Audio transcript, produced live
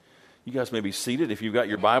You guys may be seated. If you've got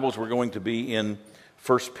your Bibles, we're going to be in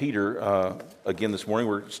 1 Peter again this morning.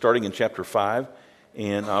 We're starting in chapter 5,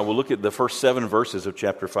 and we'll look at the first 7 verses of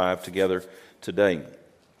chapter 5 together today.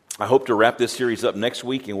 I hope to wrap this series up next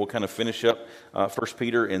week, and we'll kind of finish up 1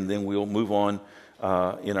 Peter, and then we'll move on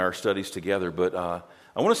in our studies together. But I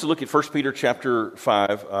want us to look at 1 Peter chapter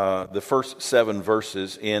 5, the first 7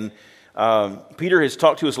 verses. And Peter has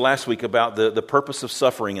talked to us last week about the purpose of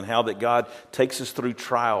suffering and how that God takes us through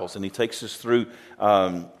trials, and He takes us through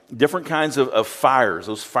different kinds of fires,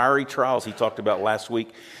 those fiery trials He talked about last week,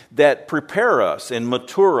 that prepare us and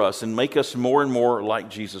mature us and make us more and more like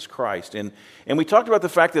Jesus Christ. And we talked about the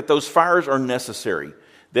fact that those fires are necessary,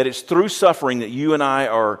 that it's through suffering that you and I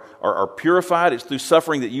are purified. It's through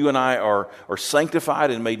suffering that you and I are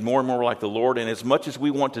sanctified and made more and more like the Lord. And as much as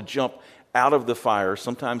we want to jump out of the fire,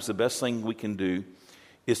 sometimes the best thing we can do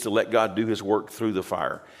is to let God do His work through the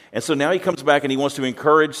fire. And so now He comes back and He wants to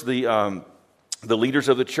encourage the leaders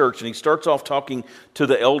of the church, and He starts off talking to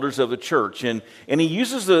the elders of the church. And He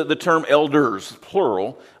uses the term elders,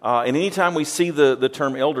 plural, and anytime we see the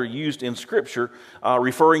term elder used in Scripture,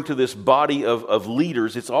 referring to this body of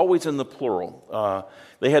leaders, it's always in the plural.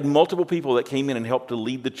 They had multiple people that came in and helped to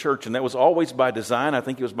lead the church, and that was always by design. I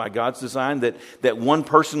think it was by God's design that one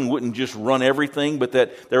person wouldn't just run everything, but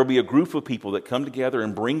that there would be a group of people that come together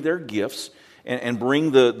and bring their gifts and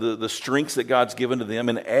bring the strengths that God's given to them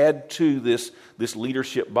and add to this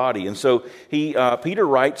leadership body. And so Peter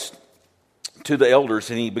writes to the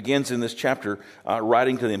elders, and he begins in this chapter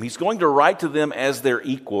writing to them. He's going to write to them as their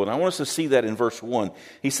equal, and I want us to see that in verse 1.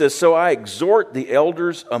 He says, "So I exhort the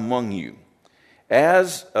elders among you,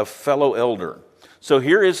 as a fellow elder." So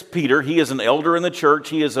here is Peter. He is an elder in the church.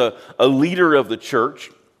 He is a leader of the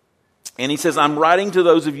church. And he says, I'm writing to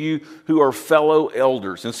those of you who are fellow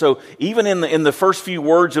elders. And so even in the first few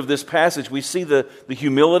words of this passage, we see the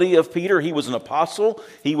humility of Peter. He was an apostle.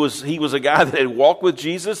 He was a guy that had walked with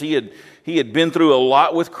Jesus. He had been through a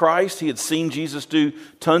lot with Christ. He had seen Jesus do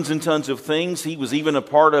tons and tons of things. He was even a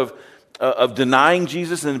part of denying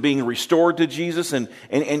Jesus and being restored to Jesus, and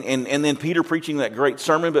then Peter preaching that great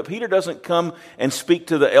sermon. But Peter doesn't come and speak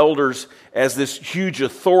to the elders as this huge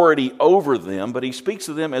authority over them, but he speaks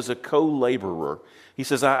to them as a co-laborer. He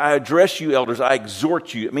says, I address you, elders, I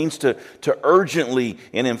exhort you. It means to urgently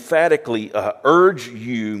and emphatically urge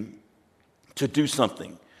you to do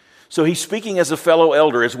something. So he's speaking as a fellow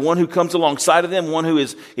elder, as one who comes alongside of them, one who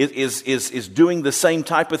is doing the same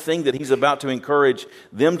type of thing that he's about to encourage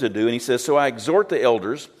them to do. And he says, so I exhort the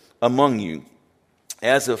elders among you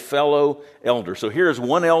as a fellow elder. So here is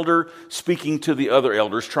one elder speaking to the other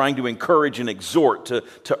elders, trying to encourage and exhort,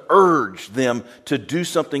 to urge them to do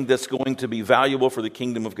something that's going to be valuable for the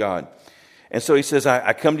kingdom of God. And so he says,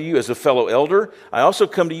 I come to you as a fellow elder. I also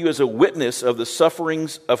come to you as a witness of the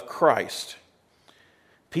sufferings of Christ.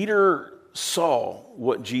 Peter saw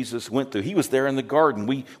what Jesus went through. He was there in the garden.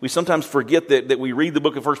 We sometimes forget that we read the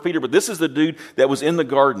book of 1 Peter, but this is the dude that was in the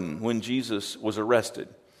garden when Jesus was arrested.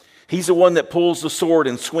 He's the one that pulls the sword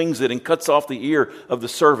and swings it and cuts off the ear of the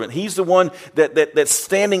servant. He's the one that's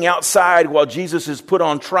standing outside while Jesus is put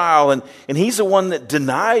on trial, and he's the one that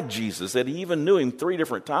denied Jesus, that he even knew Him 3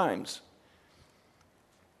 different times.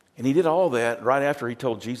 And he did all that right after he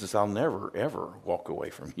told Jesus, I'll never, ever walk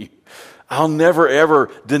away from you. I'll never,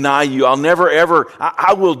 ever deny you. I'll never, ever,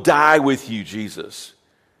 I will die with you, Jesus.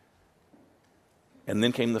 And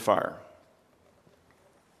then came the fire.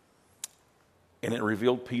 And it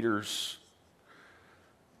revealed Peter's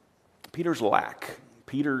lack.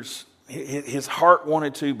 His heart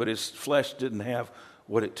wanted to, but his flesh didn't have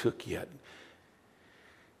what it took yet.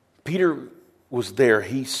 Peter was there.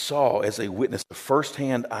 He saw as a witness, a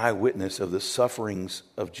firsthand eyewitness of the sufferings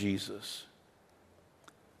of Jesus.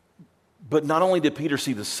 But not only did Peter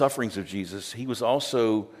see the sufferings of Jesus, he was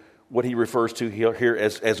also what he refers to here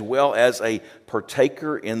as well as a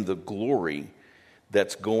partaker in the glory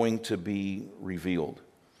that's going to be revealed.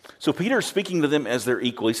 So Peter is speaking to them as their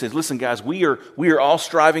equal. He says, listen guys, we are all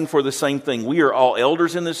striving for the same thing. We are all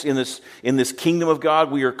elders in this kingdom of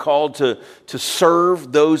God. We are called to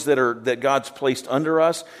serve those that God's placed under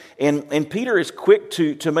us. And Peter is quick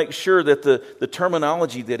to make sure that the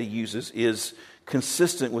terminology that he uses is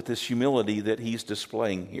consistent with this humility that he's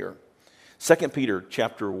displaying here. 2 Peter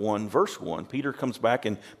chapter 1, verse 1, Peter comes back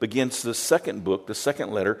and begins the second book, the second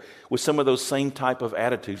letter, with some of those same type of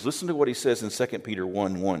attitudes. Listen to what he says in 2 Peter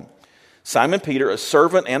 1:1. Simon Peter, a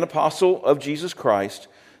servant and apostle of Jesus Christ,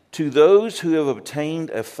 to those who have obtained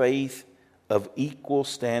a faith of equal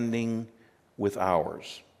standing with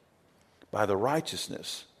ours, by the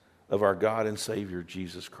righteousness of our God and Savior,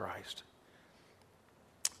 Jesus Christ.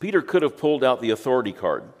 Peter could have pulled out the authority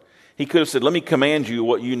card. He could have said, let me command you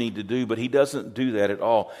what you need to do, but he doesn't do that at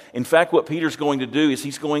all. In fact, what Peter's going to do is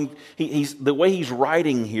the way he's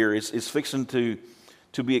writing here is fixing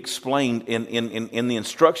to be explained in the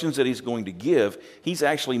instructions that he's going to give. He's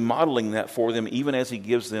actually modeling that for them even as he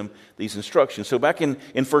gives them these instructions. So back in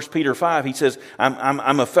 1 Peter 5, he says,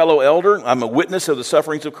 I'm a fellow elder, I'm a witness of the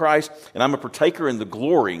sufferings of Christ, and I'm a partaker in the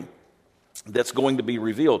glory that's going to be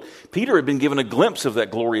revealed. Peter had been given a glimpse of that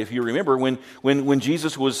glory, if you remember. When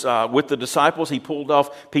Jesus was with the disciples, he pulled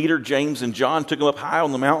off Peter, James, and John, took them up high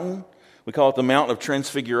on the mountain. We call it the Mount of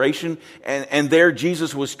Transfiguration. And there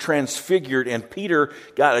Jesus was transfigured, and Peter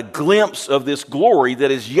got a glimpse of this glory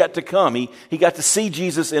that is yet to come. He got to see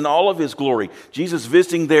Jesus in all of his glory. Jesus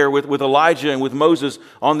visiting there with Elijah and with Moses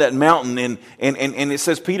on that mountain. And it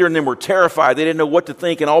says Peter and them were terrified. They didn't know what to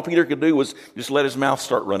think, and all Peter could do was just let his mouth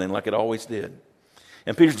start running like it always did.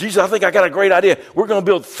 And Peter said, Jesus, I think I got a great idea. We're going to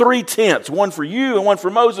build 3 tents, one for you and one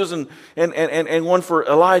for Moses and one for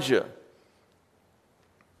Elijah.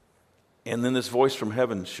 And then this voice from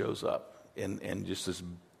heaven shows up, and just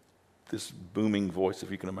this booming voice,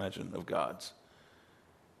 if you can imagine, of God's.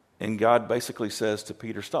 And God basically says to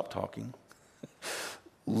Peter, stop talking.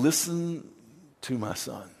 Listen to my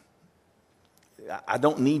son. I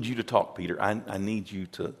don't need you to talk, Peter. I need you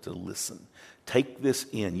to listen. Take this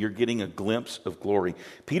in. You're getting a glimpse of glory.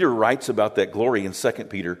 Peter writes about that glory in 2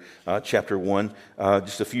 Peter chapter 1,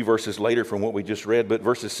 just a few verses later from what we just read, but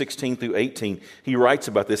verses 16 through 18, he writes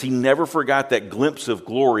about this. He never forgot that glimpse of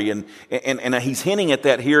glory, and he's hinting at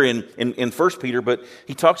that here in 1 Peter, but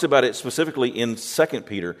he talks about it specifically in 2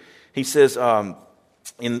 Peter. He says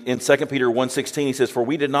in 2 Peter 1:16, he says, "For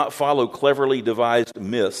we did not follow cleverly devised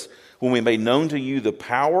myths when we made known to you the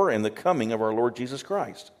power and the coming of our Lord Jesus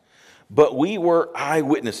Christ. But we were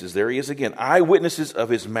eyewitnesses," there he is again, "eyewitnesses of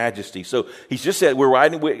his majesty." So he's just said we're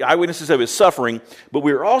eyewitnesses of his suffering, but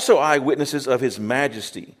we're also eyewitnesses of his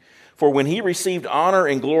majesty. "For when he received honor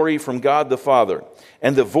and glory from God the Father,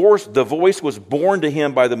 and the voice was borne to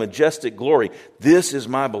him by the majestic glory, 'This is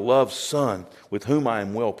my beloved Son, with whom I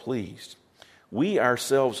am well pleased.' We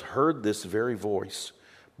ourselves heard this very voice,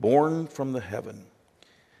 borne from the heaven,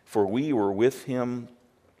 for we were with him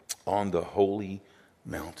on the holy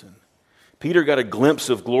mountain." Peter got a glimpse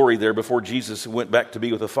of glory there before Jesus went back to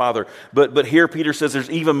be with the Father. But here Peter says there's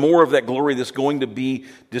even more of that glory that's going to be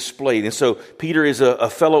displayed. And so Peter is a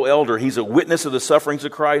fellow elder. He's a witness of the sufferings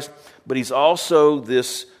of Christ, but he's also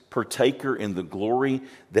this partaker in the glory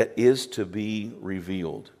that is to be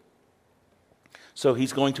revealed. So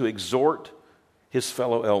he's going to exhort his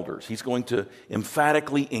fellow elders. He's going to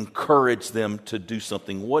emphatically encourage them to do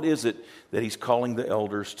something. What is it that he's calling the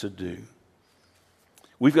elders to do?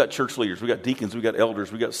 We've got church leaders, we've got deacons, we've got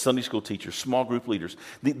elders, we've got Sunday school teachers, small group leaders.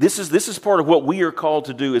 This is part of what we are called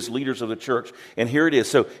to do as leaders of the church. And here it is.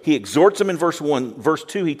 So he exhorts them in verse 1. Verse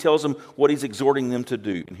 2, he tells them what he's exhorting them to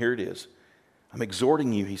do. And here it is. "I'm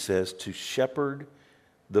exhorting you," he says, "to shepherd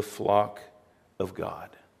the flock of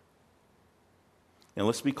God." And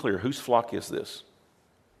let's be clear, whose flock is this?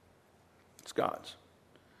 It's God's.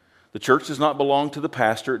 The church does not belong to the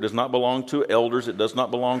pastor. It does not belong to elders. It does not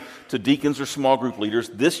belong to deacons or small group leaders.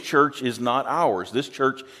 This church is not ours. This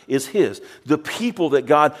church is his. The people that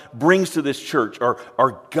God brings to this church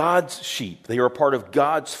are God's sheep. They are a part of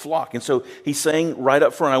God's flock. And so he's saying right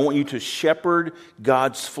up front, I want you to shepherd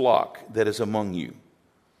God's flock that is among you.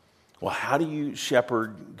 Well, how do you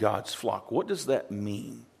shepherd God's flock? What does that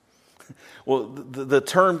mean? Well, the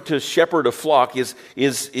term to shepherd a flock is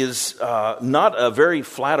not a very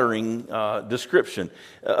flattering description.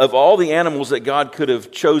 Of all the animals that God could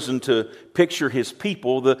have chosen to picture his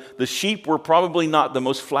people, the sheep were probably not the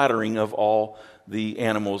most flattering of all the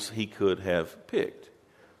animals he could have picked.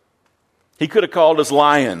 He could have called us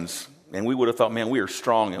lions, and we would have thought, man, we are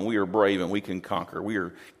strong and we are brave and we can conquer. We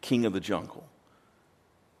are king of the jungle.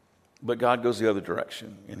 But God goes the other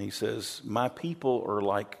direction, and he says, my people are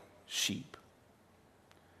like sheep.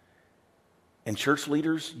 And church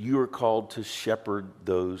leaders, you are called to shepherd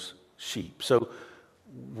those sheep. So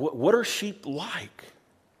what are sheep like?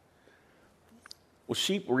 Well,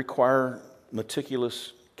 sheep require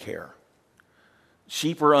meticulous care.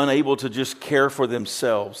 Sheep are unable to just care for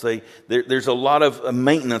themselves. There's a lot of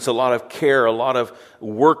maintenance, a lot of care, a lot of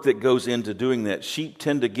work that goes into doing that. Sheep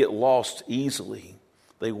tend to get lost easily.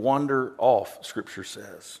 They wander off, Scripture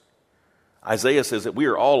says. Isaiah says that we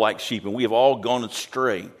are all like sheep and we have all gone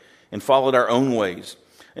astray and followed our own ways.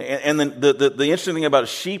 And then the interesting thing about a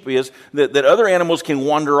sheep is that other animals can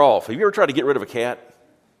wander off. Have you ever tried to get rid of a cat?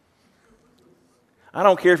 I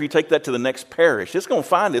don't care if you take that to the next parish. It's going to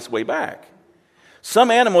find its way back. Some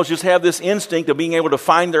animals just have this instinct of being able to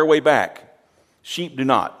find their way back. Sheep do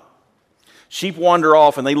not. Sheep wander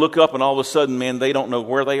off and they look up and all of a sudden, man, they don't know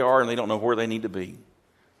where they are and they don't know where they need to be.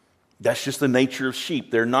 That's just the nature of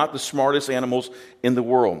sheep. They're not the smartest animals in the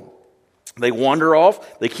world. They wander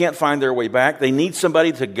off. They can't find their way back. They need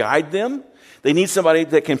somebody to guide them. They need somebody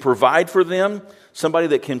that can provide for them, somebody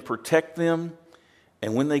that can protect them.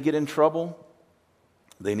 And when they get in trouble,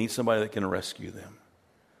 they need somebody that can rescue them.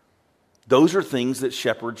 Those are things that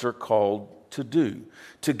shepherds are called to do,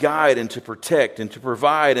 to guide and to protect and to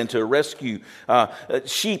provide and to rescue.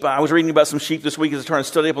 Sheep, I was reading about some sheep this week as I was trying to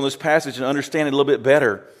study up on this passage and understand it a little bit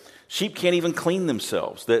better. Sheep can't even clean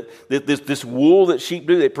themselves. This wool that sheep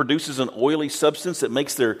do, it produces an oily substance that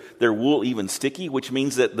makes their wool even sticky, which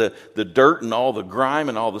means that the dirt and all the grime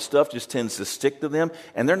and all the stuff just tends to stick to them,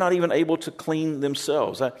 and they're not even able to clean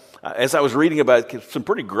themselves. As I was reading about it, some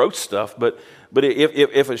pretty gross stuff, but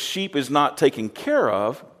if a sheep is not taken care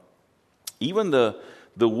of, even the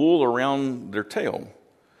wool around their tail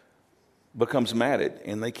becomes matted,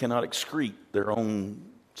 and they cannot excrete their own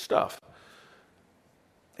stuff.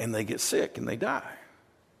 And they get sick and they die.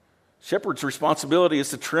 Shepherd's responsibility is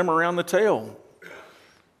to trim around the tail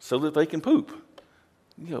so that they can poop.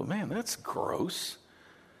 You go, man, that's gross.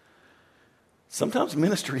 Sometimes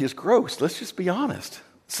ministry is gross. Let's just be honest.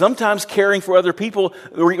 Sometimes caring for other people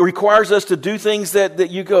requires us to do things that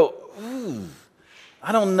you go, ooh,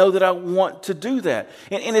 I don't know that I want to do that.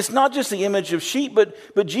 And it's not just the image of sheep,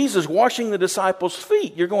 but Jesus washing the disciples'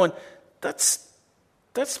 feet. You're going, that's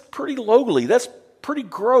pretty lowly. That's pretty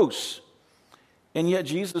gross. And yet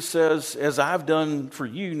Jesus says, as I've done for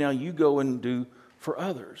you, now you go and do for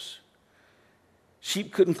others.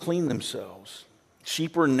 Sheep couldn't clean themselves.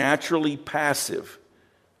 Sheep are naturally passive,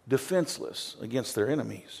 defenseless against their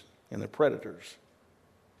enemies and their predators.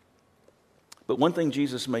 But one thing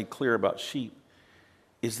Jesus made clear about sheep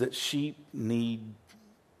is that sheep need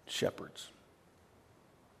shepherds.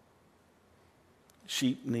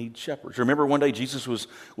 Sheep need shepherds. Remember one day Jesus was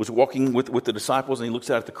walking with the disciples and he looks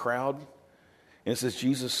out at the crowd. And it says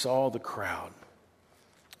Jesus saw the crowd.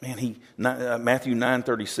 Man, Matthew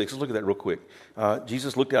 9:36. Let's look at that real quick.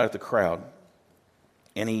 Jesus looked out at the crowd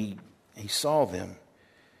and he saw them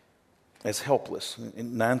as helpless.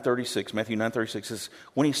 In 9:36, Matthew 9:36 says,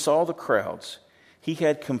 when he saw the crowds, he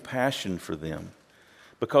had compassion for them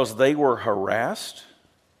because they were harassed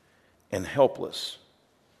and helpless,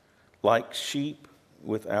 like sheep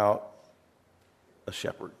without a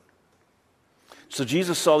shepherd. So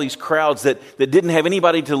Jesus saw these crowds that didn't have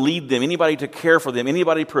anybody to lead them, anybody to care for them,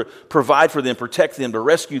 anybody to provide for them, protect them, to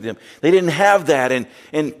rescue them. They didn't have that.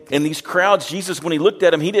 And these crowds, Jesus, when he looked at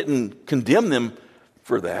them, he didn't condemn them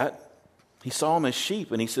for that. He saw them as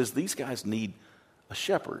sheep, and he says, these guys need a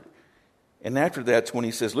shepherd. And after that's when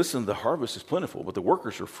he says, listen, the harvest is plentiful, but the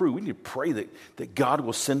workers are few. We need to pray that God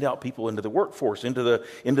will send out people into the workforce, into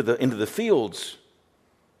the fields.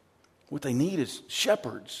 What they need is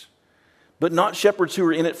shepherds. But not shepherds who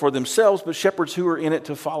are in it for themselves, but shepherds who are in it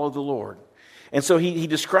to follow the Lord. And so he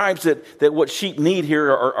describes that what sheep need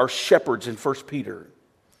here are shepherds in 1 Peter.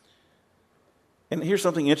 And here's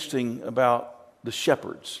something interesting about the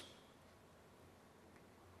shepherds.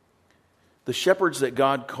 The shepherds that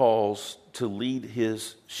God calls to lead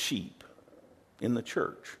his sheep in the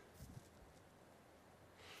church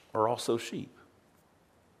are also sheep.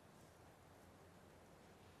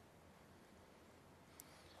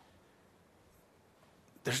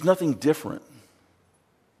 There's nothing different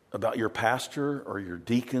about your pastor or your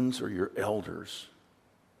deacons or your elders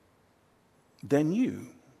than you.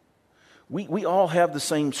 We all have the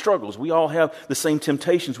same struggles. We all have the same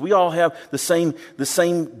temptations. We all have the same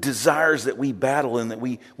desires that we battle and that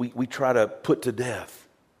we try to put to death.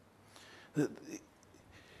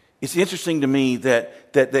 It's interesting to me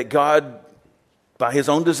that God, by his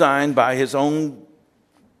own design, by his own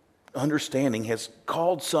understanding, has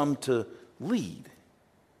called some to lead.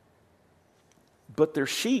 But they're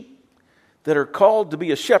sheep that are called to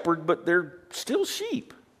be a shepherd, but they're still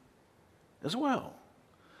sheep as well.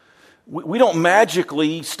 We don't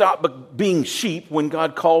magically stop being sheep when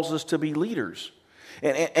God calls us to be leaders.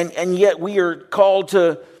 And yet we are called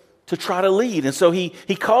to try to lead. And so he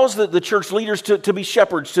calls the church leaders to be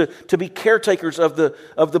shepherds, to be caretakers of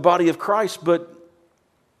the body of Christ. But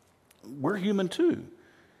we're human too.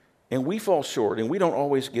 And we fall short and we don't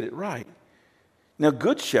always get it right. Now,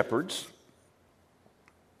 good shepherds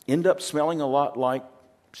end up smelling a lot like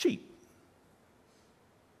sheep.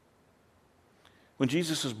 When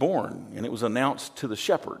Jesus was born and it was announced to the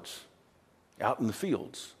shepherds out in the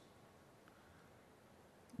fields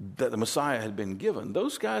that the Messiah had been given,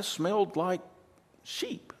 those guys smelled like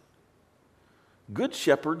sheep. Good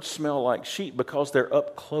shepherds smell like sheep because they're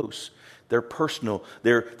up close. They're personal.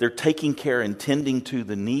 They're taking care and tending to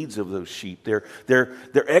the needs of those sheep. They're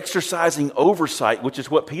exercising oversight, which is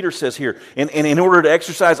what Peter says here. And in order to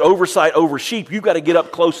exercise oversight over sheep, you've got to get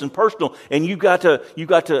up close and personal, and you've got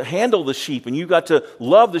to handle the sheep, and you've got to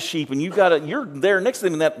love the sheep, and you're there next to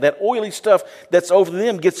them, and that oily stuff that's over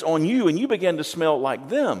them gets on you, and you begin to smell like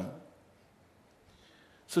them.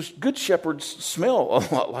 So good shepherds smell a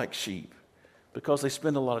lot like sheep because they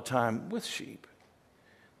spend a lot of time with sheep.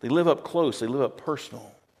 They live up close. They live up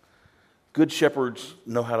personal. Good shepherds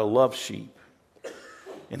know how to love sheep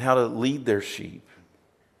and how to lead their sheep.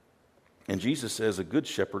 And Jesus says a good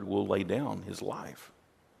shepherd will lay down his life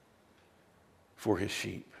for his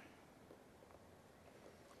sheep.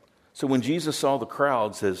 So when Jesus saw the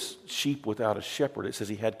crowds as sheep without a shepherd, it says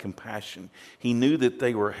he had compassion. He knew that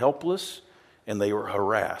they were helpless and they were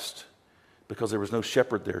harassed, because there was no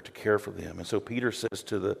shepherd there to care for them. And so Peter says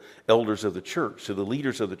to the elders of the church, to the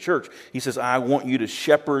leaders of the church, he says, I want you to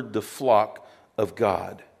shepherd the flock of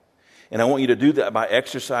God. And I want you to do that by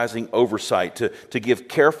exercising oversight, to give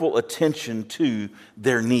careful attention to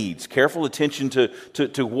their needs, careful attention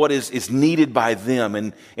to what is needed by them.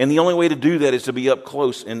 And the only way to do that is to be up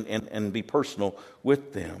close and be personal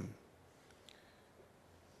with them.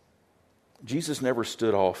 Jesus never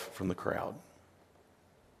stood off from the crowd.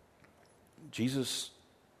 Jesus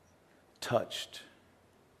touched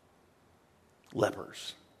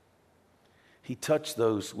lepers. He touched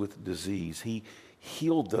those with disease. He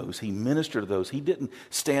healed those. He ministered to those. He didn't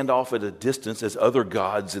stand off at a distance as other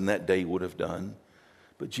gods in that day would have done.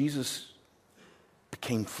 But Jesus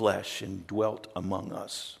became flesh and dwelt among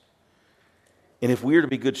us. And if we are to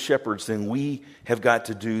be good shepherds, then we have got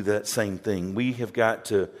to do that same thing. We have got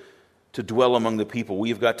to dwell among the people. We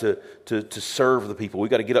have got to serve the people.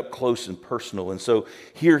 We've got to get up close and personal. And so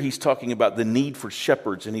here he's talking about the need for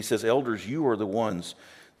shepherds. And he says, elders, you are the ones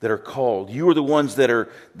that are called. You are the ones that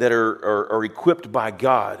are equipped by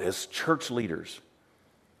God as church leaders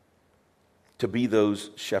to be those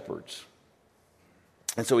shepherds.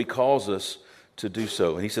 And so he calls us to do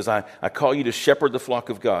so. And he says, I call you to shepherd the flock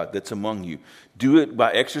of God that's among you. Do it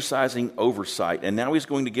by exercising oversight. And now he's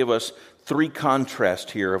going to give us three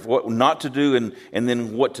contrasts here of what not to do and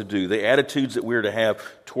then what to do, the attitudes that we're to have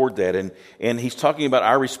toward that. And he's talking about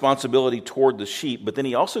our responsibility toward the sheep, but then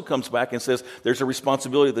he also comes back and says there's a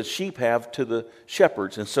responsibility the sheep have to the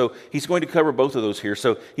shepherds. And so he's going to cover both of those here.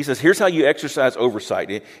 So he says, here's how you exercise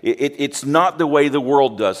oversight. It's not the way the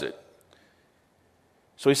world does it.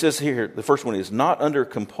 So he says here, the first one is not under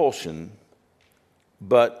compulsion,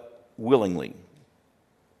 but willingly.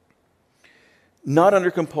 Not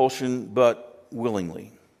under compulsion, but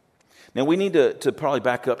willingly. Now we need to probably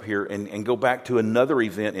back up here and go back to another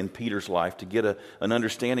event in Peter's life to get an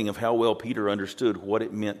understanding of how well Peter understood what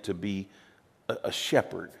it meant to be a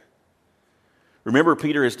shepherd. Remember,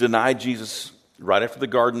 Peter has denied Jesus right after the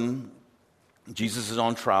garden. Jesus is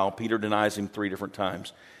on trial. Peter denies him 3 different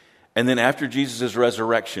times. And then after Jesus'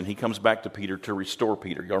 resurrection, he comes back to Peter to restore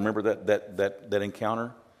Peter. Y'all remember that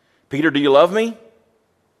encounter? Peter, do you love me?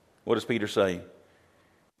 What does Peter say?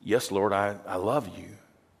 Yes, Lord, I love you.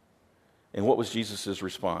 And what was Jesus'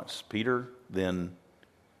 response? Peter, then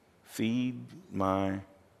feed my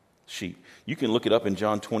sheep. You can look it up in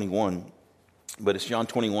John 21, but it's John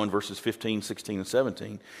 21 verses 15, 16, and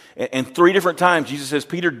 17. And 3 different times Jesus says,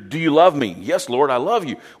 Peter, do you love me? Yes, Lord, I love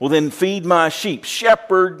you. Well, then feed my sheep,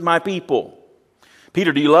 shepherd my people.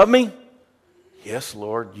 Peter, do you love me? Yes,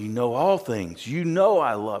 Lord, you know all things. You know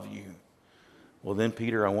I love you. Well, then,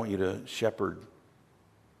 Peter, I want you to shepherd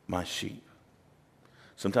my sheep.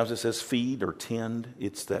 Sometimes it says feed or tend.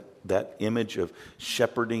 It's that image of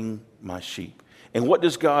shepherding my sheep. And what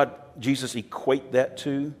does Jesus equate that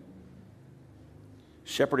to?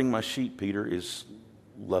 Shepherding my sheep, Peter, is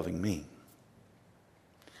loving me.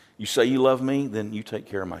 You say you love me, then you take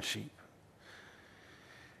care of my sheep.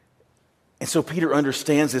 And so Peter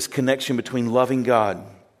understands this connection between loving God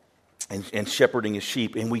and shepherding his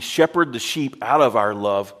sheep. And we shepherd the sheep out of our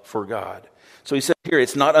love for God. So he said here,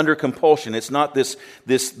 it's not under compulsion. It's not this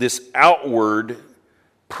outward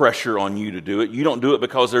pressure on you to do it. You don't do it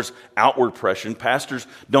because there's outward pressure. Pastors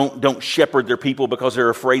don't shepherd their people because they're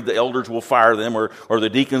afraid the elders will fire them or the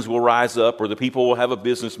deacons will rise up or the people will have a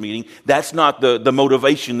business meeting. That's not the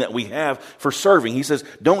motivation that we have for serving. He says,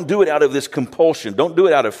 don't do it out of this compulsion. Don't do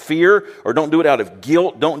it out of fear or don't do it out of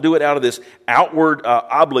guilt. Don't do it out of this outward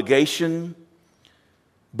obligation,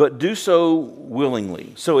 but do so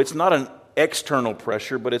willingly. So it's not an external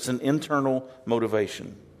pressure, but it's an internal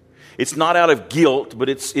motivation. It's not out of guilt, but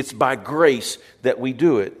it's by grace that we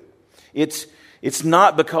do it. It's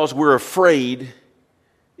not because we're afraid,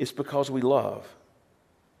 it's because we love.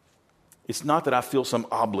 It's not that I feel some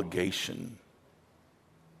obligation,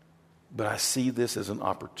 but I see this as an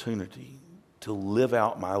opportunity to live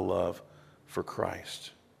out my love for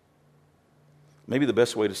Christ. Maybe the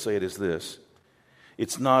best way to say it is this.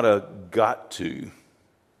 It's not a got to,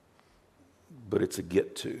 but it's a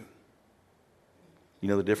get to. You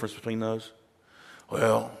know the difference between those?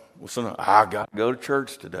 Well, I got to go to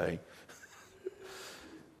church today.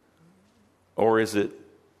 Or is it,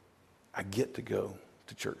 I get to go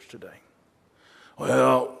to church today?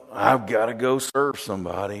 Well, I've got to go serve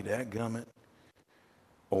somebody, dadgummit.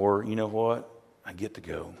 Or, you know what? I get to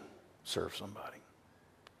go serve somebody.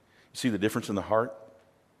 You see the difference in the heart?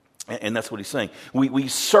 And that's what he's saying. We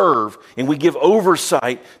serve and we give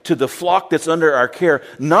oversight to the flock that's under our care,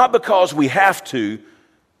 not because we have to,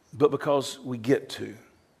 but because we get to.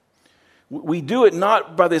 We do it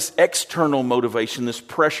not by this external motivation, this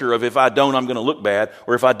pressure of if I don't, I'm going to look bad,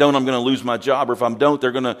 or if I don't, I'm going to lose my job, or if I don't,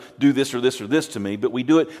 they're going to do this or this or this to me. But we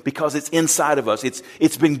do it because it's inside of us.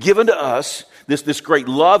 It's been given to us, this great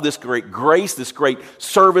love, this great grace, this great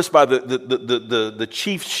service by the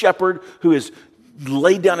chief shepherd who has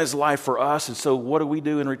laid down his life for us. And so what do we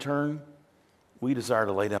do in return? We desire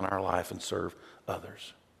to lay down our life and serve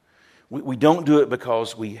others. We don't do it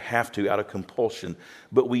because we have to out of compulsion,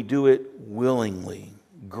 but we do it willingly,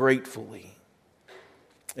 gratefully.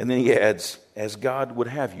 And then he adds, as God would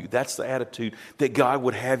have you. That's the attitude that God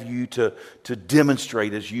would have you to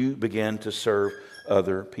demonstrate as you begin to serve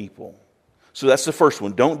other people. So that's the first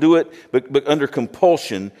one. Don't do it but under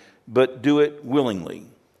compulsion, but do it willingly.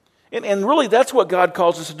 And really, that's what God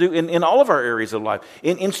calls us to do in all of our areas of life.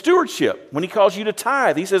 In stewardship, when he calls you to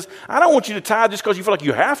tithe, he says, I don't want you to tithe just because you feel like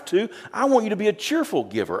you have to. I want you to be a cheerful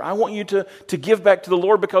giver. I want you to give back to the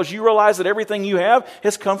Lord because you realize that everything you have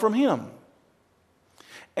has come from him.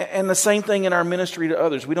 And the same thing in our ministry to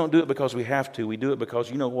others. We don't do it because we have to. We do it because,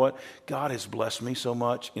 you know what? God has blessed me so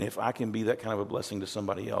much. And if I can be that kind of a blessing to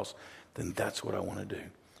somebody else, then that's what I want to do.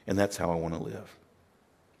 And that's how I want to live.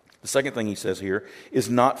 The second thing he says here is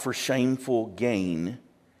not for shameful gain,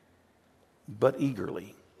 but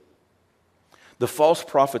eagerly. The false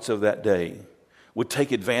prophets of that day would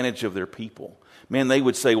take advantage of their people. Man, they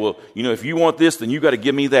would say, well, you know, if you want this, then you got to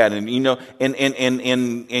give me that. And, you know,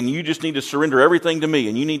 and you just need to surrender everything to me.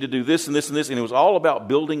 And you need to do this and this and this. And it was all about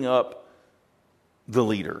building up the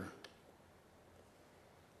leader.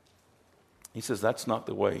 He says that's not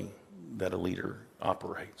the way that a leader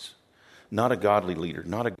operates. Not a godly leader,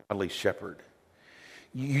 not a godly shepherd.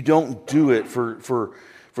 You don't do it for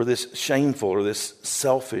this shameful or this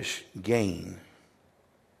selfish gain.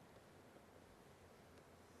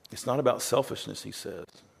 It's not about selfishness, he says.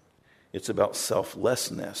 It's about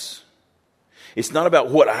selflessness. It's not about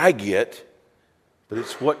what I get, but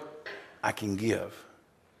it's what I can give.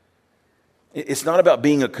 It's not about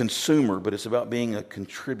being a consumer, but it's about being a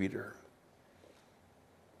contributor.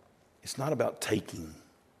 It's not about taking,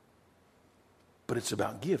 but it's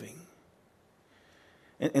about giving.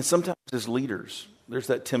 And sometimes as leaders, there's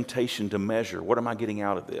that temptation to measure, what am I getting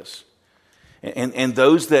out of this? And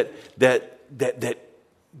those that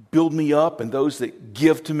build me up, and those that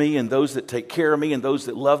give to me, and those that take care of me, and those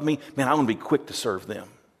that love me, man, I want to be quick to serve them.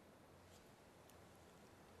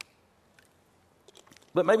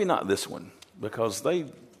 But maybe not this one, because they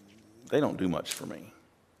don't do much for me.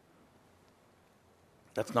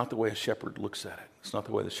 That's not the way a shepherd looks at it. It's not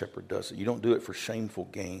the way the shepherd does it. You don't do it for shameful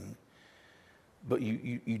gain, but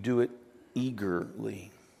you do it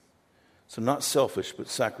eagerly. So not selfish, but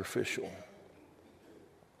sacrificial.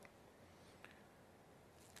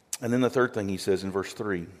 And then the third thing he says in verse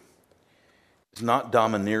 3 is not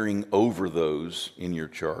domineering over those in your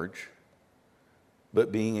charge,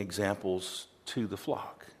 but being examples to the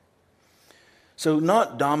flock. So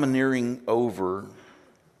not domineering over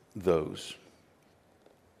those.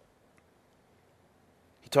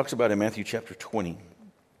 He talks about in Matthew chapter 20,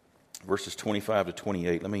 verses 25 to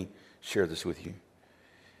 28. Let me share this with you.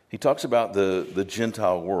 He talks about the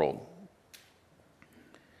Gentile world.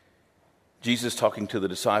 Jesus talking to the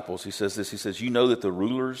disciples, he says this, he says, you know that the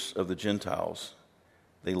rulers of the Gentiles,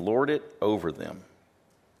 they lord it over them.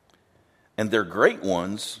 And their great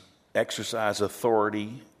ones exercise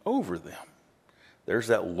authority over them. There's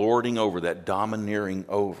that lording over, that domineering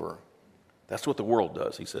over. That's what the world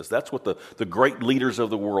does, he says. That's what the great leaders of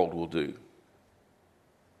the world will do.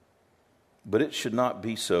 But it should not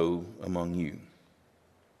be so among you.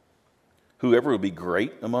 Whoever will be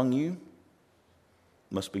great among you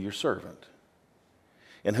must be your servant.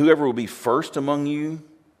 And whoever will be first among you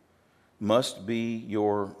must be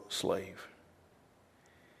your slave.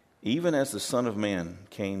 Even as the Son of Man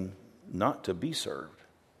came not to be served,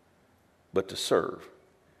 but to serve,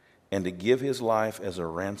 and to give his life as a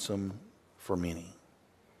ransom for many.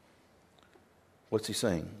 What's he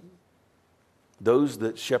saying? Those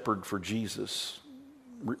that shepherd for Jesus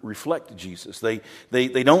reflect Jesus. They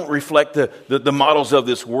don't reflect the models of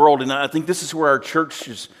this world. And I think this is where our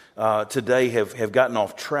churches today have gotten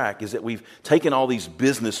off track, is that we've taken all these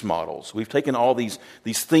business models. We've taken all these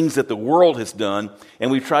things that the world has done,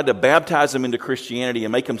 and we've tried to baptize them into Christianity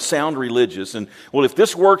and make them sound religious. And, well, if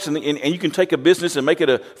this works and you can take a business and make it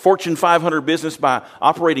a Fortune 500 business by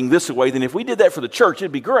operating this way, then if we did that for the church,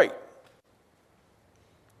 it'd be great.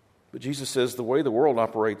 But Jesus says the way the world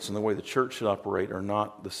operates and the way the church should operate are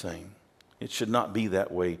not the same. It should not be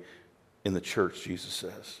that way in the church, Jesus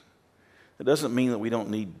says. It doesn't mean that we don't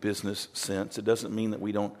need business sense. It doesn't mean that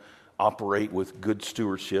we don't operate with good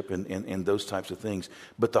stewardship and those types of things.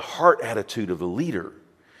 But the heart attitude of the leader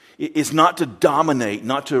is not to dominate,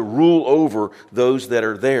 not to rule over those that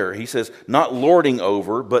are there. He says not lording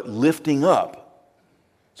over, but lifting up.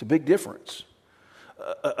 It's a big difference.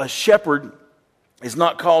 A shepherd is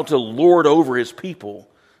not called to lord over his people,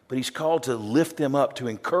 but he's called to lift them up, to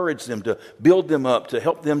encourage them, to build them up, to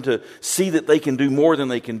help them to see that they can do more than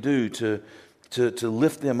they can do, to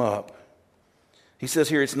lift them up. He says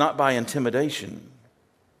here it's not by intimidation,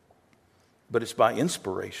 but it's by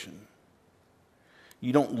inspiration.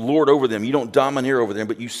 You don't lord over them, you don't domineer over them,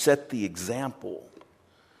 but you set the example.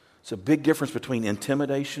 It's a big difference between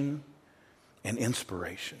intimidation and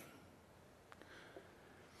inspiration.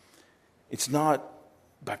 It's not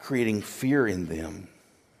by creating fear in them,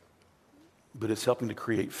 but it's helping to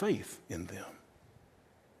create faith in them.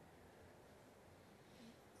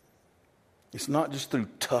 It's not just through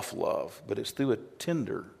tough love, but it's through a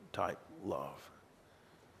tender type love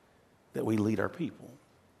that we lead our people.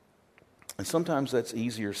 And sometimes that's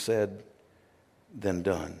easier said than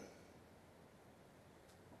done.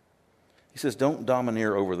 He says, don't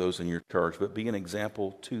domineer over those in your charge, but be an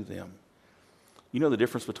example to them. You know the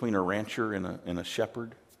difference between a rancher and a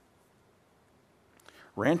shepherd?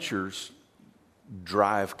 Ranchers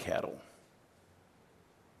drive cattle.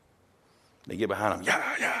 They get behind them,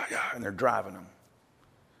 and they're driving them.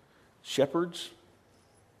 Shepherds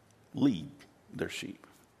lead their sheep.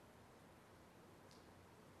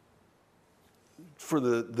 For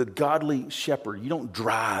the godly shepherd, you don't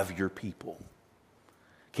drive your people.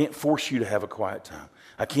 Can't force you to have a quiet time.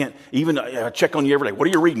 I can't even check on you every day. What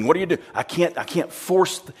are you reading? What do you do? I can't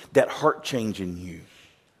force that heart change in you.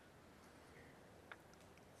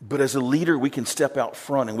 But as a leader, we can step out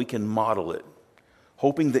front and we can model it,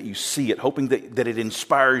 hoping that you see it, hoping that it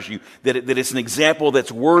inspires you, that it's an example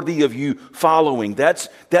that's worthy of you following. That's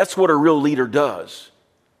what a real leader does.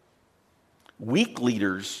 Weak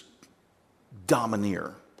leaders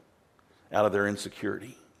domineer out of their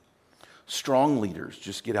insecurity. Strong leaders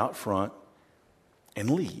just get out front and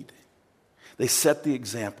lead. They set the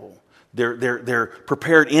example. They're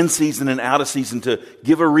prepared in season and out of season to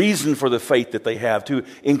give a reason for the faith that they have, to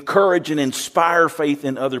encourage and inspire faith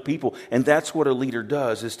in other people. And that's what a leader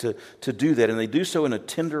does, is to do that. And they do so in a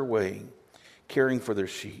tender way, caring for their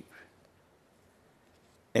sheep.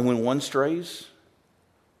 And when one strays,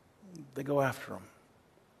 they go after them.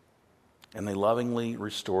 And they lovingly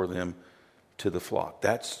restore them to the flock.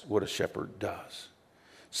 That's what a shepherd does.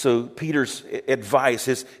 So Peter's advice,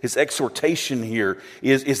 his exhortation here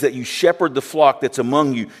is that you shepherd the flock that's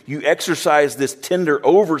among you. You exercise this tender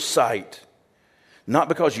oversight, not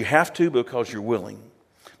because you have to, but because you're willing.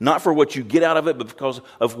 Not for what you get out of it, but because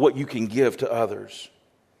of what you can give to others.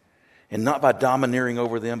 And not by domineering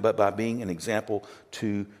over them, but by being an example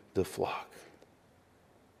to the flock.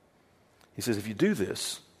 He says, if you do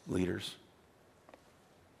this, leaders,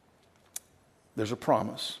 there's a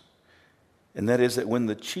promise. And that is that when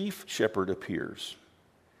the chief shepherd appears,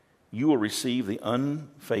 you will receive the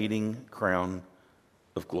unfading crown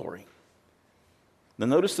of glory. Now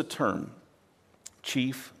notice the term,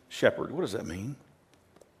 chief shepherd. What does that mean?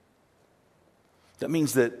 That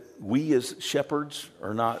means that we as shepherds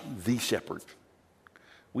are not the shepherd.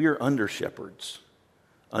 We are under shepherds,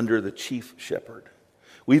 under the chief shepherd.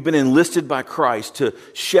 We've been enlisted by Christ to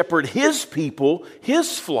shepherd his people,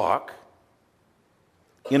 his flock,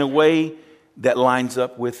 in a way that lines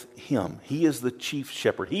up with him. He is the chief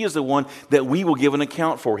shepherd. He is the one that we will give an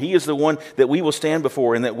account for. He is the one that we will stand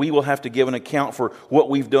before and that we will have to give an account for what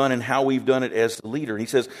we've done and how we've done it as the leader. And he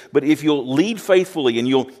says, but if you'll lead faithfully and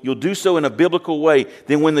you'll do so in a biblical way,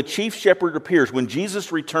 then when the chief shepherd appears, when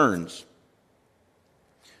Jesus returns,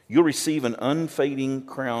 you'll receive an unfading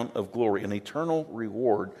crown of glory, an eternal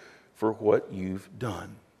reward for what you've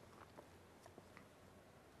done.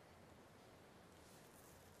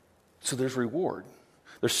 So there's reward.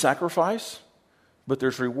 There's sacrifice, but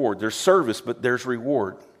there's reward. There's service, but there's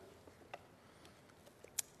reward.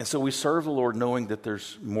 And so we serve the Lord knowing that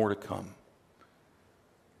there's more to come.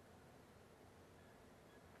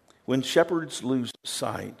 When shepherds lose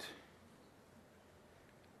sight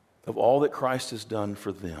of all that Christ has done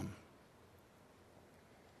for them,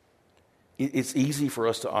 it's easy for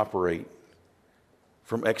us to operate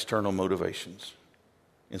from external motivations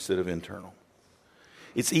instead of internal.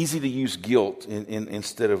 It's easy to use guilt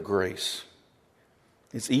instead of grace.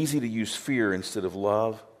 It's easy to use fear instead of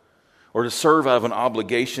love, or to serve out of an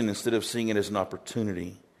obligation instead of seeing it as an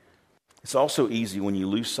opportunity. It's also easy when you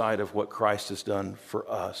lose sight of what Christ has done for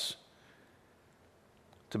us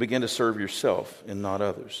to begin to serve yourself and not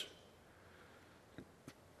others.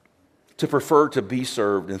 To prefer to be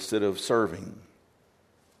served instead of serving.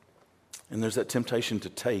 And there's that temptation to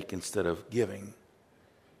take instead of giving.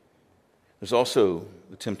 There's also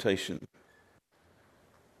the temptation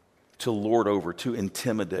to lord over, to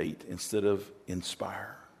intimidate instead of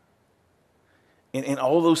inspire. And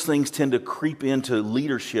all those things tend to creep into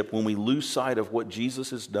leadership when we lose sight of what Jesus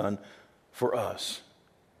has done for us.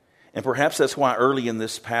 And perhaps that's why early in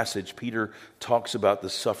this passage, Peter talks about the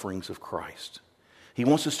sufferings of Christ. He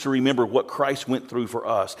wants us to remember what Christ went through for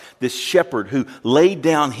us. This shepherd who laid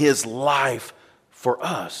down his life for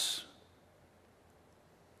us.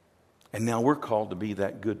 And now we're called to be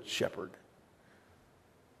that good shepherd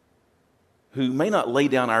who may not lay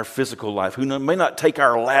down our physical life, who may not take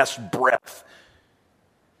our last breath,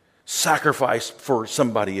 sacrifice for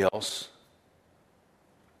somebody else.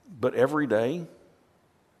 But every day,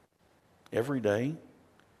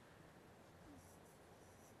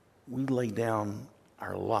 we lay down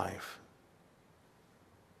our life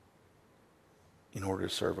in order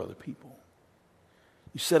to serve other people.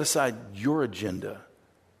 You set aside your agenda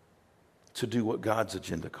to do what God's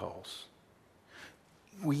agenda calls.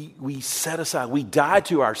 We set aside, we die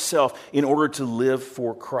to ourselves in order to live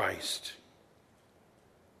for Christ.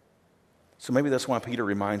 So maybe that's why Peter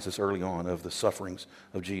reminds us early on of the sufferings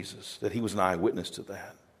of Jesus, that he was an eyewitness to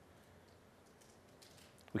that.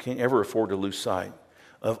 We can't ever afford to lose sight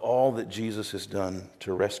of all that Jesus has done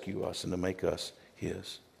to rescue us and to make us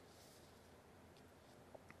his.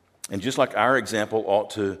 And just like our example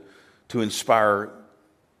ought to inspire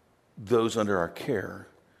those under our care,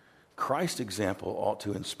 Christ's example ought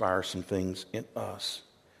to inspire some things in us.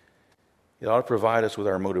 It ought to provide us with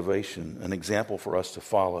our motivation, an example for us to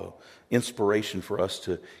follow, inspiration for us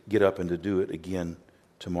to get up and to do it again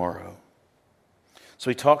tomorrow. So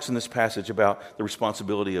he talks in this passage about the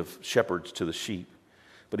responsibility of shepherds to the sheep,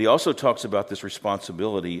 but he also talks about this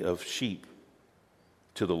responsibility of sheep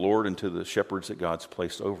to the Lord and to the shepherds that God's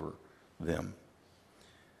placed over them.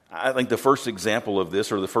 I think the first example of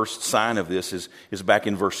this, or the first sign of this, is back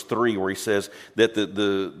in verse 3, where he says that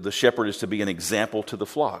the shepherd is to be an example to the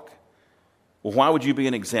flock. Well, why would you be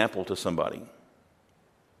an example to somebody?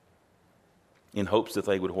 In hopes that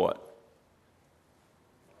they would what?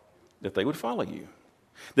 That they would follow you.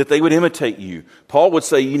 That they would imitate you. Paul would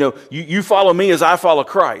say, you follow me as I follow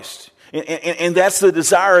Christ. And that's the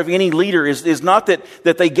desire of any leader, is not that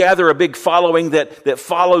they gather a big following that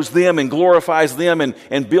follows them and glorifies them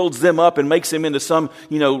and builds them up and makes them into some,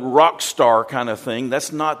 rock star kind of thing.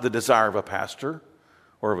 That's not the desire of a pastor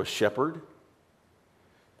or of a shepherd.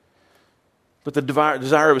 But the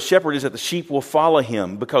desire of a shepherd is that the sheep will follow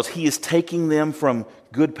him because he is taking them from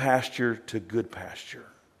good pasture to good pasture.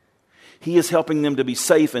 He is helping them to be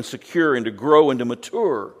safe and secure and to grow and to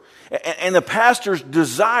mature. And the pastor's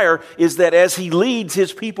desire is that as he leads,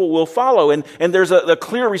 his people will follow. And there's a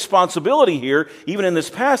clear responsibility here, even in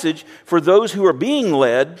this passage, for those who are being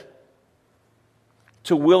led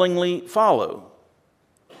to willingly follow.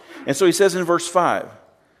 And so he says in verse 5,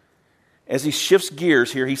 as he shifts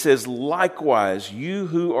gears here, he says, likewise, you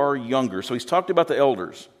who are younger. So he's talked about the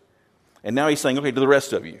elders. And now he's saying, okay, to the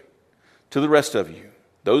rest of you,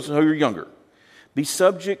 those who are younger, be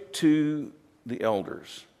subject to the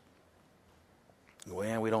elders.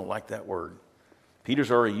 Well, we don't like that word. Peter's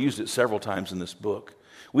already used it several times in this book.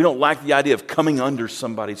 We don't like the idea of coming under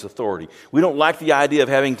somebody's authority. We don't like the idea of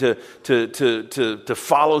having to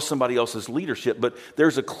follow somebody else's leadership. But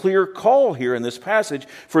there's a clear call here in this passage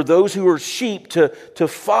for those who are sheep to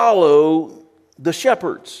follow the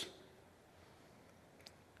shepherds.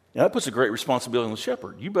 Now, that puts a great responsibility on the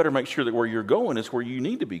shepherd. You better make sure that where you're going is where you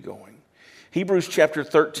need to be going. Hebrews chapter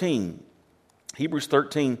 13. Hebrews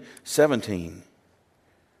 13:17.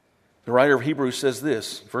 The writer of Hebrews says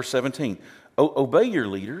this, verse 17. Obey your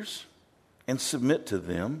leaders and submit to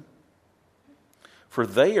them, for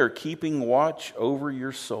they are keeping watch over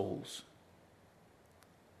your souls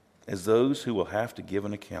as those who will have to give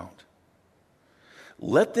an account.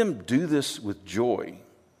 let them do this with joy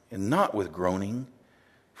and not with groaning,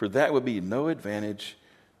 for that would be no advantage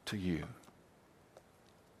to you.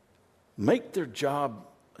 Make their job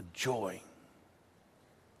a joy,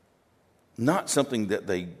 not something that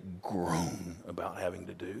they groan about having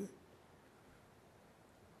to do.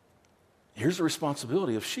 Here's the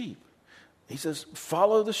responsibility of sheep. He says,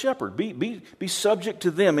 follow the shepherd. Be subject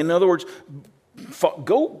to them. In other words,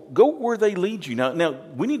 go where they lead you. Now,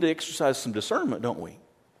 we need to exercise some discernment, don't we?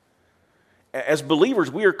 As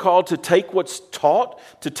believers, we are called to take what's taught,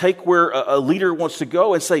 to take where a leader wants to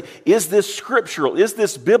go and say, is this scriptural? Is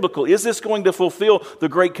this biblical? Is this going to fulfill the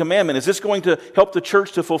great commandment? Is this going to help the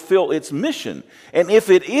church to fulfill its mission? And if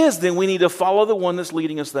it is, then we need to follow the one that's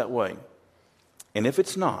leading us that way. And if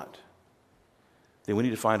it's not, then we need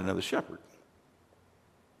to find another shepherd.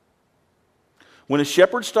 When a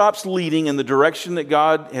shepherd stops leading in the direction that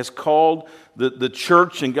God has called the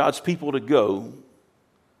church and God's people to go,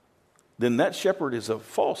 then that shepherd is a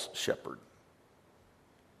false shepherd.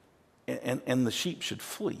 And the sheep should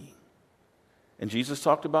flee. And Jesus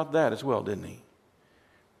talked about that as well, didn't he?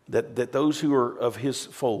 That those who are of his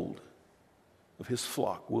fold, of his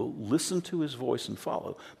flock, will listen to his voice and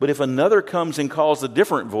follow. But if another comes and calls a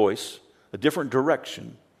different voice, a different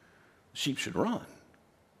direction, the sheep should run.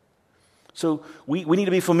 So we need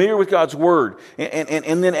to be familiar with God's word.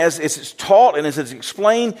 And then as it's taught and as it's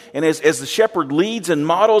explained, and as the shepherd leads and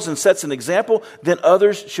models and sets an example, then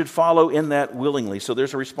others should follow in that willingly. So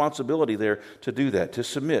there's a responsibility there to do that, to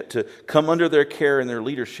submit, to come under their care and their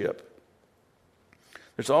leadership.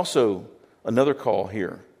 There's also another call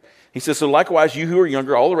here. He says, so likewise, you who are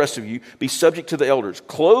younger, all the rest of you, be subject to the elders.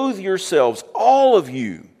 Clothe yourselves, all of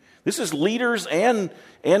you. This is leaders and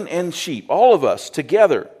sheep, all of us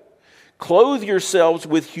together. Clothe yourselves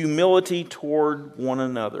with humility toward one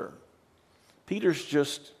another. Peter's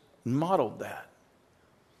just modeled that.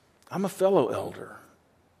 I'm a fellow elder.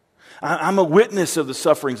 I'm a witness of the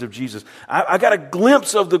sufferings of Jesus. I got a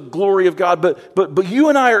glimpse of the glory of God, but you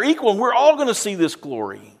and I are equal, and we're all going to see this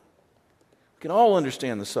glory. We can all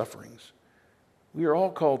understand the sufferings. We are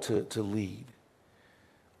all called to lead.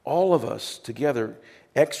 All of us together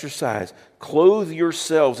exercise. Clothe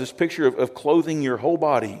yourselves, this picture of clothing your whole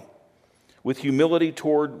body, with humility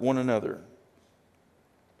toward one another.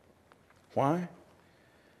 Why?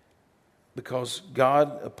 Because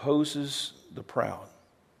God opposes the proud,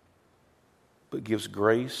 but gives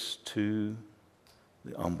grace to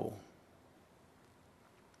the humble.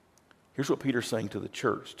 Here's what Peter's saying to the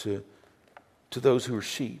church, to those who are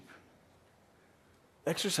sheep.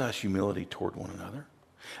 Exercise humility toward one another.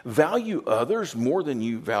 Value others more than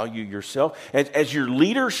you value yourself. As your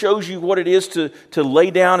leader shows you what it is to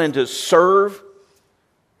lay down and to serve,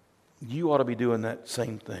 you ought to be doing that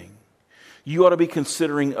same thing. You ought to be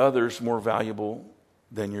considering others more valuable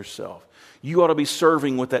than yourself. You ought to be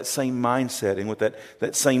serving with that same mindset and with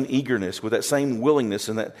that same eagerness, with that same willingness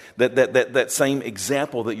and that same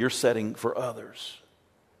example that you're setting for others.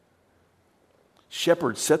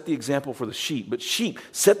 Shepherds, set the example for the sheep, but sheep,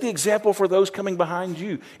 set the example for those coming behind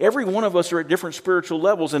you. Every one of us are at different spiritual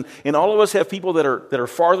levels, and all of us have people that are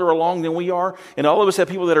farther along than we are, and all of us have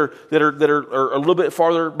people that are a little bit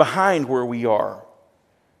farther behind where we are.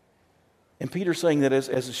 And Peter's saying that as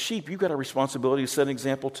a sheep, you've got a responsibility to set an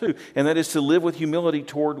example too, and that is to live with humility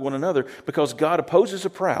toward one another, because God opposes the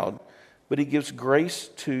proud, but he gives grace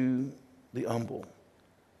to the humble.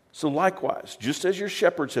 So likewise, just as your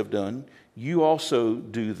shepherds have done, you also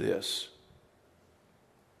do this.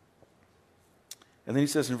 And then he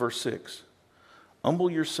says in verse 6, humble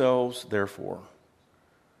yourselves, therefore,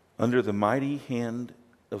 under the mighty hand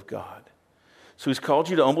of God. So he's called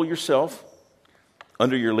you to humble yourself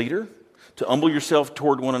under your leader, to humble yourself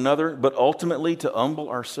toward one another, but ultimately to humble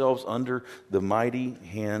ourselves under the mighty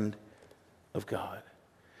hand of God.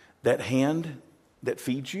 That hand that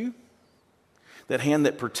feeds you, that hand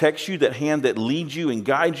that protects you, that hand that leads you and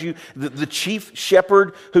guides you, the chief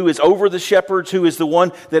shepherd who is over the shepherds, who is the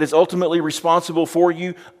one that is ultimately responsible for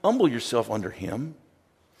you. Humble yourself under him.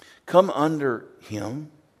 Come under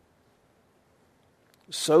him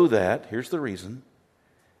so that, here's the reason,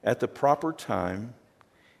 at the proper time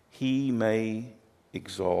he may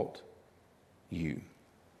exalt you.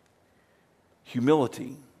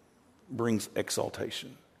 Humility brings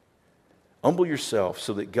exaltation. Humble yourself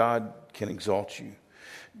so that God can exalt you.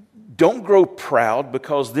 Don't grow proud,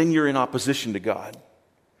 because then you're in opposition to God.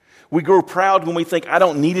 We grow proud when we think, I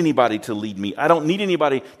don't need anybody to lead me. I don't need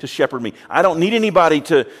anybody to shepherd me. I don't need anybody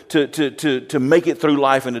to make it through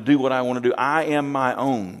life and to do what I want to do. I am my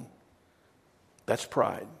own. That's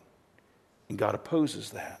pride. And God opposes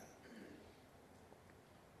that.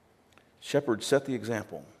 Shepherds, set the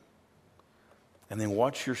example. And then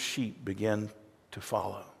watch your sheep begin to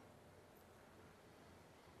follow.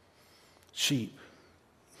 Sheep,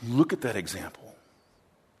 look at that example.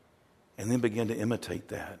 And then begin to imitate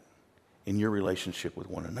that in your relationship with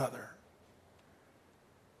one another.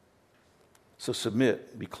 So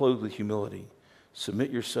submit, be clothed with humility.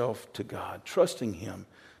 Submit yourself to God, trusting Him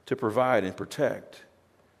to provide and protect,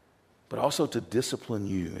 but also to discipline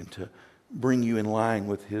you and to bring you in line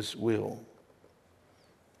with His will.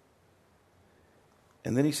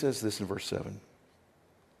 And then he says this in verse 7.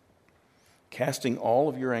 Casting all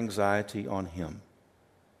of your anxiety on Him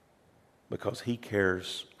because He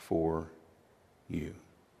cares for you.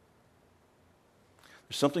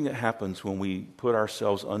 There's something that happens when we put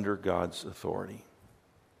ourselves under God's authority.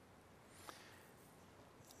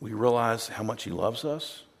 We realize how much He loves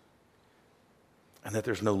us and that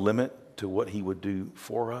there's no limit to what He would do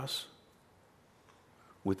for us.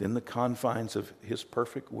 Within the confines of His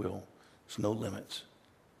perfect will, there's no limits.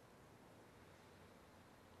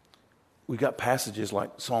 We've got passages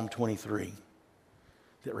like Psalm 23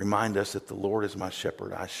 that remind us that the Lord is my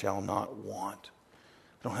shepherd, I shall not want.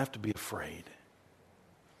 I don't have to be afraid.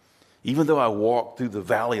 Even though I walk through the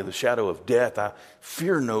valley of the shadow of death, I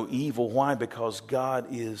fear no evil. Why? Because God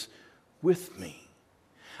is with me.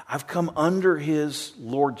 I've come under His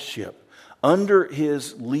lordship, under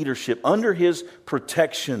His leadership, under His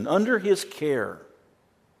protection, under His care.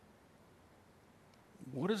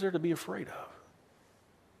 What is there to be afraid of?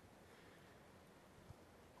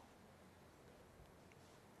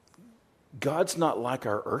 God's not like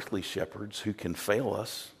our earthly shepherds who can fail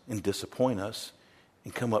us and disappoint us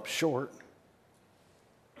and come up short.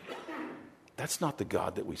 That's not the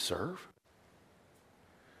God that we serve.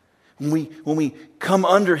 When we come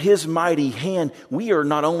under His mighty hand, we are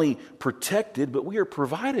not only protected, but we are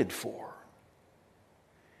provided for.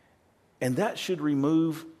 And that should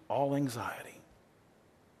remove all anxiety.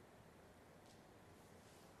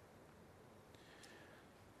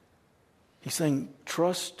 He's saying,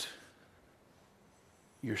 trust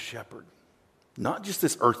your shepherd. Not just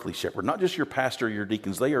this earthly shepherd, not just your pastor or your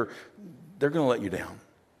deacons. They're going to let you down.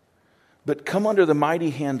 But come under the mighty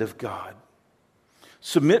hand of God.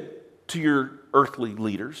 Submit to your earthly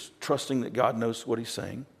leaders, trusting that God knows what He's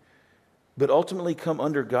saying. But ultimately come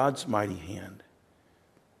under God's mighty hand.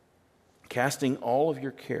 Casting all of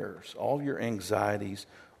your cares, all of your anxieties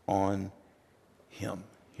on Him.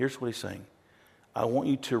 Here's what He's saying. I want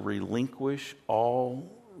you to relinquish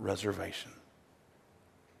all reservation.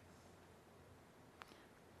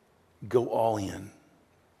 Go all in.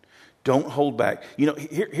 Don't hold back. You know,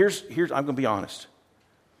 here's I'm going to be honest.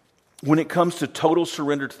 When it comes to total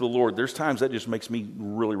surrender to the Lord, there's times that just makes me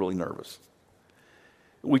really, really nervous.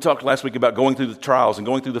 We talked last week about going through the trials and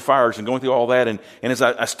going through the fires and going through all that. And as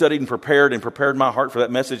I studied and prepared my heart for that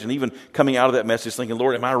message, and even coming out of that message thinking,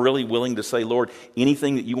 Lord, am I really willing to say, Lord,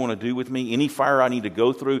 anything that you want to do with me, any fire I need to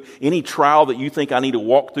go through, any trial that you think I need to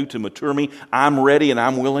walk through to mature me, I'm ready and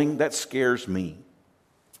I'm willing. That scares me.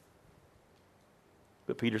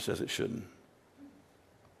 But Peter says it shouldn't.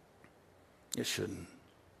 It shouldn't.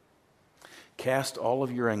 Cast all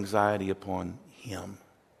of your anxiety upon Him,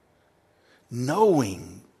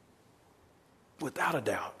 knowing without a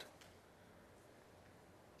doubt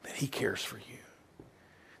that He cares for you.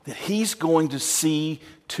 That He's going to see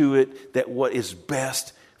to it that what is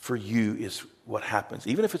best for you is what happens.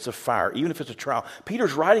 Even if it's a fire, even if it's a trial.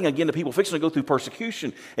 Peter's writing again to people fixing to go through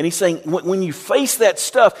persecution. And he's saying, when you face that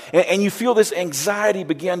stuff and you feel this anxiety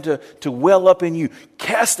begin to well up in you,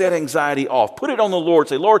 cast that anxiety off. Put it on the Lord.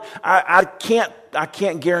 Say, Lord, I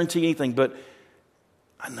can't guarantee anything, but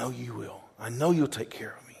I know you will. I know you'll take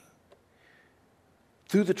care of me.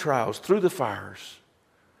 Through the trials, through the fires,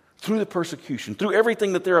 through the persecution, through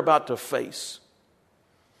everything that they're about to face,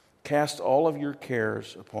 cast all of your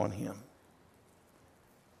cares upon Him.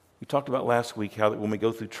 We talked about last week how that when we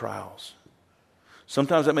go through trials,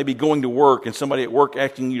 sometimes that may be going to work and somebody at work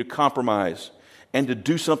asking you to compromise and to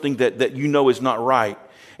do something that you know is not right.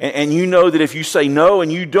 And you know that if you say no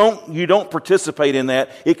and you don't participate in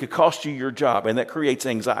that, it could cost you your job, and that creates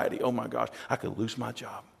anxiety. Oh my gosh, I could lose my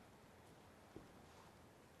job.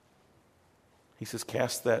 He says,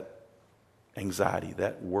 cast that anxiety,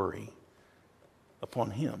 that worry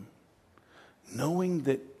upon Him, knowing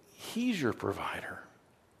that He's your provider.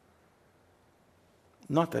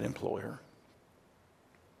 Not that employer.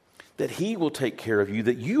 That He will take care of you,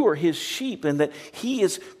 that you are His sheep, and that He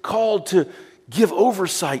is called to give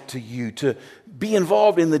oversight to you, to be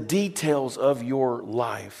involved in the details of your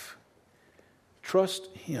life. Trust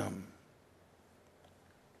Him,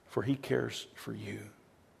 for He cares for you.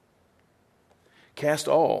 Cast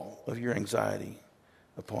all of your anxiety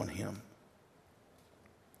upon him.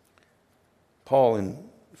 Paul in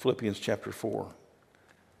Philippians chapter 4,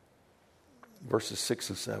 verses 6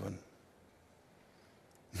 and 7.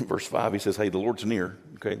 Verse 5, he says, hey, the Lord's near.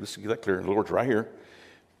 Okay, let's get that clear. The Lord's right here.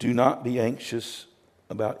 Do not be anxious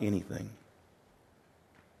about anything,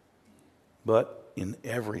 but in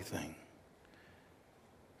everything,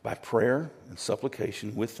 by prayer and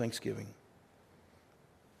supplication with thanksgiving,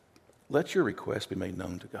 let your requests be made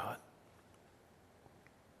known to God.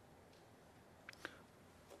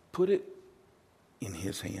 Put it in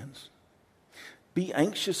his hands. Be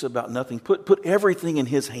anxious about nothing. Put everything in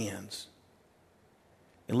his hands.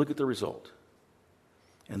 And look at the result.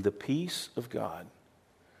 And the peace of God,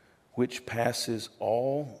 which passes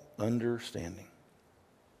all understanding,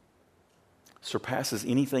 surpasses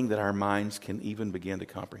anything that our minds can even begin to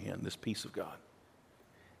comprehend, this peace of God.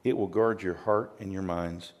 It will guard your heart and your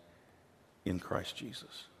minds in Christ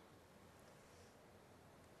Jesus.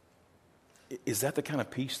 Is that the kind of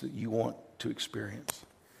peace that you want to experience?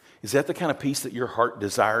 Is that the kind of peace that your heart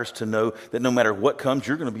desires to know, that no matter what comes,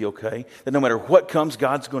 you're going to be okay? That no matter what comes,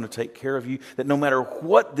 God's going to take care of you? That no matter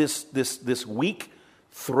what this week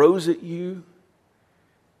throws at you,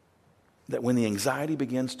 that when the anxiety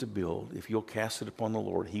begins to build, if you'll cast it upon the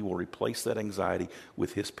Lord, he will replace that anxiety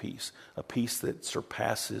with his peace, a peace that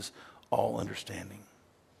surpasses all understanding.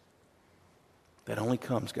 That only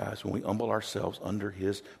comes, guys, when we humble ourselves under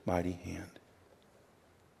his mighty hand.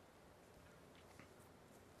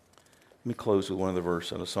 Let me close with one of the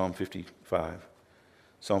verses out of Psalm 55.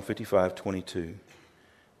 Psalm 55, 22.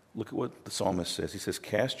 Look at what the psalmist says. He says,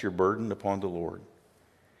 cast your burden upon the Lord,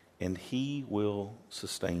 and he will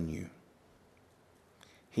sustain you.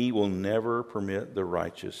 He will never permit the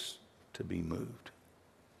righteous to be moved.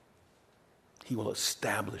 He will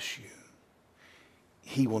establish you.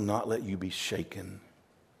 He will not let you be shaken.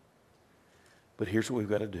 But here's what we've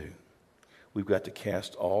got to do. We've got to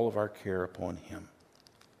cast all of our care upon him.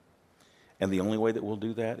 And the only way that we'll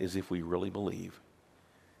do that is if we really believe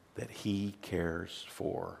that he cares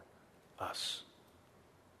for us.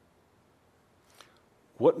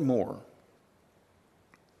 What more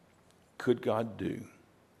could God do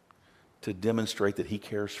to demonstrate that he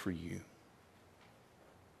cares for you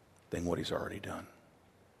than what he's already done?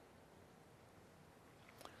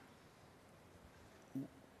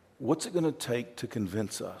 What's it going to take to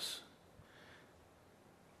convince us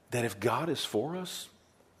that if God is for us,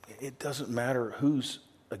 it doesn't matter who's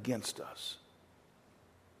against us?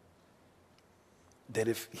 That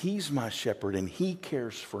if he's my shepherd and he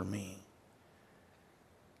cares for me,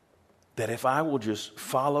 that if I will just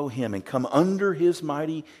follow him and come under his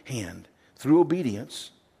mighty hand through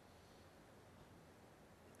obedience,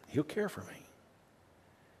 he'll care for me,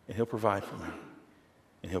 and he'll provide for me,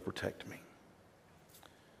 and he'll protect me.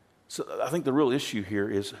 So I think the real issue here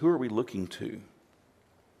is, who are we looking to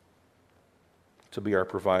be our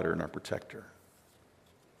provider and our protector?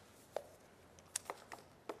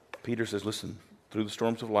 Peter says, listen, through the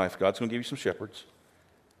storms of life, God's going to give you some shepherds,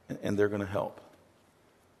 and they're going to help.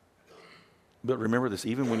 But remember this,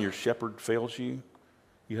 even when your shepherd fails you,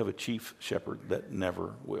 you have a chief shepherd that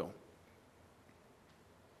never will.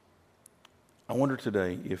 I wonder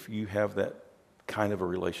today if you have that kind of a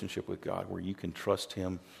relationship with God where you can trust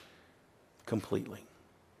him completely.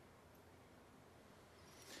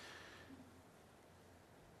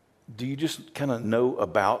 Do you just kind of know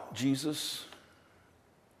about Jesus?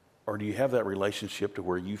 Or do you have that relationship to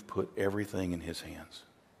where you've put everything in his hands?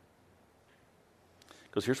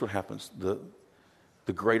 Because here's what happens. The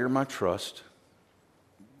greater my trust,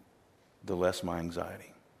 the less my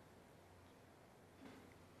anxiety.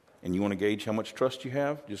 And you want to gauge how much trust you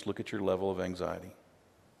have? Just look at your level of anxiety.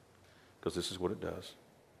 Because this is what it does.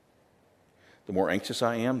 The more anxious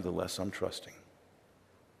I am, the less I'm trusting.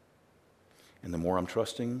 And the more I'm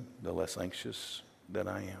trusting, the less anxious that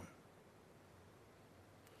I am.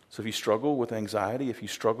 So if you struggle with anxiety, if you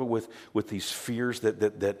struggle with these fears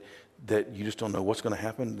that you just don't know what's going to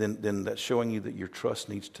happen, then that's showing you that your trust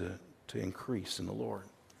needs to increase in the Lord.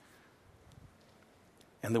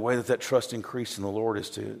 And the way that trust increases in the Lord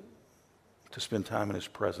is to spend time in his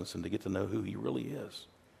presence and to get to know who he really is.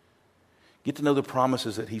 Get to know the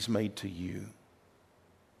promises that he's made to you.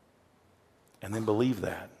 And then believe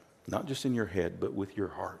that, not just in your head, but with your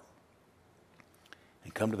heart.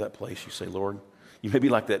 And come to that place, you say, Lord, you may be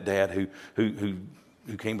like that dad who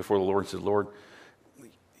came before the Lord and said, Lord,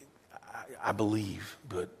 I believe,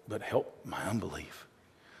 but help my unbelief.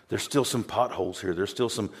 There's still some potholes here. There's still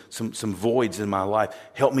some voids in my life.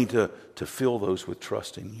 Help me to fill those with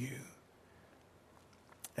trust in you.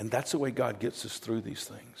 And that's the way God gets us through these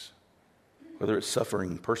things. whether it's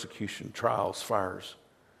suffering, persecution, trials, fires.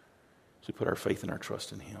 So we put our faith and our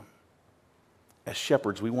trust in him. As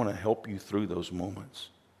shepherds, we want to help you through those moments.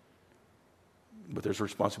 But there's a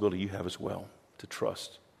responsibility you have as well to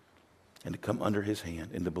trust and to come under his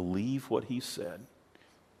hand and to believe what he said,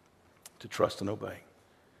 to trust and obey.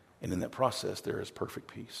 And in that process, there is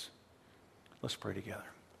perfect peace. Let's pray together.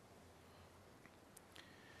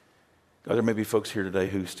 God, there may be folks here today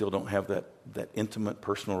who still don't have that intimate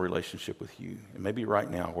personal relationship with you. And maybe right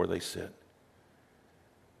now where they sit,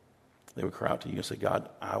 they would cry out to you and say, God,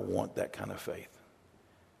 I want that kind of faith.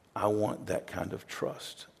 I want that kind of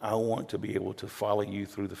trust. I want to be able to follow you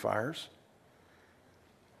through the fires,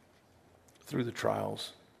 through the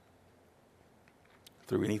trials,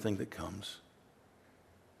 through anything that comes.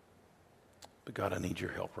 But God, I need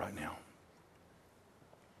your help right now.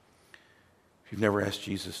 If you've never asked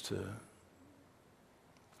Jesus to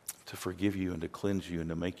forgive you and to cleanse you and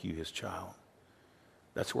to make you his child,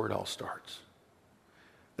 that's where it all starts.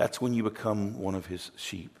 That's when you become one of his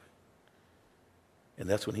sheep. And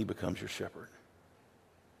that's when he becomes your shepherd.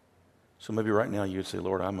 So maybe right now you would say,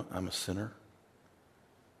 Lord, I'm a sinner.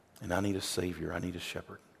 And I need a Savior. I need a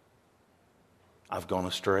shepherd. I've gone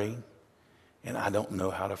astray. And I don't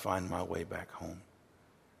know how to find my way back home.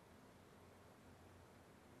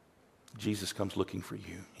 Jesus comes looking for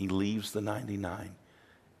you. He leaves the 99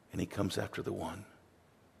 and he comes after the one.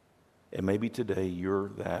 And maybe today you're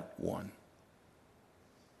that one.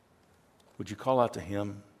 Would you call out to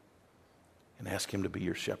him and ask him to be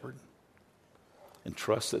your shepherd? And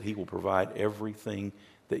trust that he will provide everything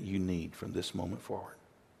that you need from this moment forward.